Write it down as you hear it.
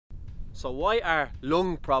So why are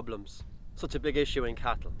lung problems such a big issue in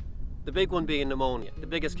cattle? The big one being pneumonia, the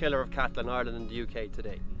biggest killer of cattle in Ireland and the UK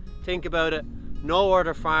today. Think about it, no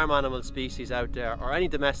other farm animal species out there, or any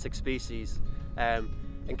domestic species,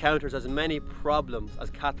 encounters as many problems as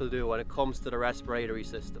cattle do when it comes to the respiratory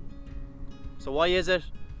system. So why is it?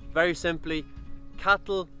 Very simply,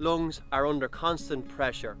 cattle lungs are under constant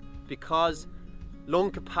pressure because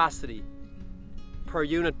lung capacity per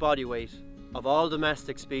unit body weight of all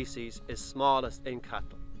domestic species is smallest in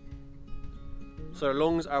cattle. So their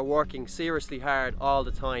lungs are working seriously hard all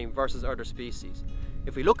the time versus other species.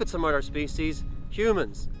 If we look at some other species,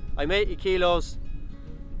 humans, I'm 80 kilos,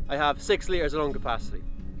 I have 6 litres of lung capacity.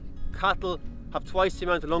 Cattle have twice the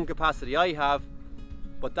amount of lung capacity I have,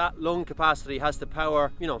 but that lung capacity has to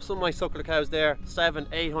power, some of my suckler cows there,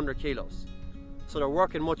 700-800 kilos. So they're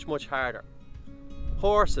working much, much harder.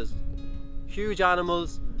 Horses, huge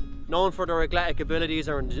animals, known for their athletic abilities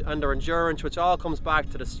and their endurance, which all comes back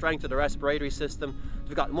to the strength of the respiratory system.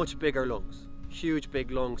 They've got much bigger lungs, huge big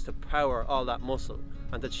lungs to power all that muscle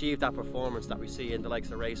and to achieve that performance that we see in the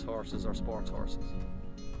likes of race horses or sports horses.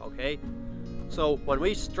 Okay, so when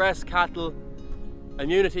we stress cattle,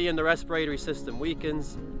 immunity in the respiratory system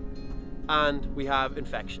weakens and we have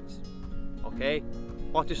infections. Okay,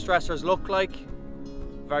 what do stressors look like?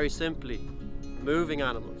 Very simply, moving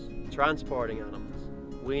animals, transporting animals,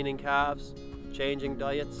 weaning calves, changing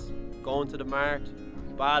diets, going to the mart,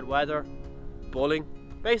 bad weather, bulling,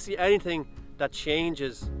 basically anything that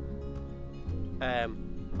changes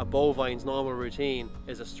a bovine's normal routine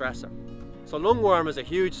is a stressor. So lungworm is a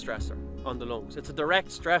huge stressor on the lungs. It's a direct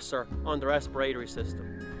stressor on the respiratory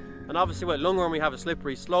system. And obviously with lungworm we have a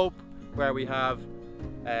slippery slope where we have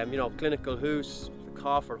clinical hoos, the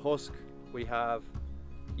cough or husk, we have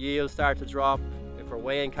yield start to drop, if we're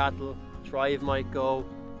weighing cattle, thrive might go,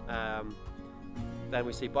 then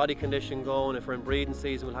we see body condition going. If we're in breeding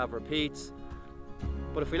season we'll have repeats.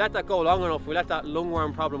 But if we let that go long enough, we let that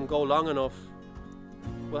lungworm problem go long enough,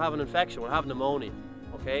 we'll have an infection, we'll have pneumonia.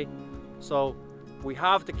 Okay, so we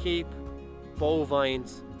have to keep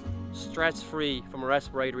bovines stress-free from a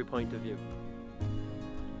respiratory point of view.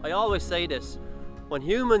 I always say this, when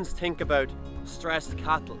humans think about stressed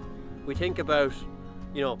cattle, we think about,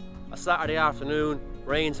 a Saturday afternoon,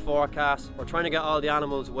 rain's forecast, we're trying to get all the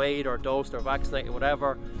animals weighed or dosed or vaccinated,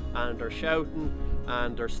 whatever, and they're shouting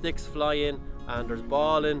and there's sticks flying and there's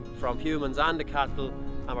bawling from humans and the cattle,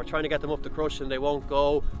 and we're trying to get them up to crush and they won't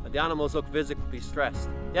go, and the animals look visibly stressed.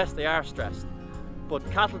 Yes, they are stressed, but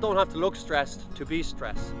cattle don't have to look stressed to be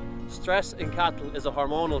stressed. Stress in cattle is a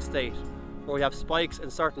hormonal state where we have spikes in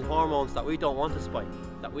certain hormones that we don't want to spike,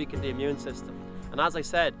 that weaken the immune system. And as I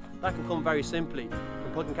said, that can come very simply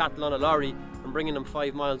from putting cattle on a lorry and bringing them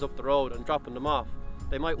 5 miles up the road and dropping them off.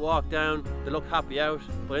 They might walk down, they look happy out,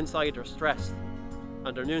 but inside they're stressed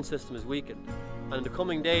and their immune system is weakened. And in the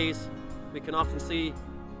coming days, we can often see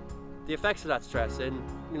the effects of that stress in,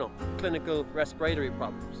 clinical respiratory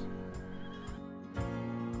problems.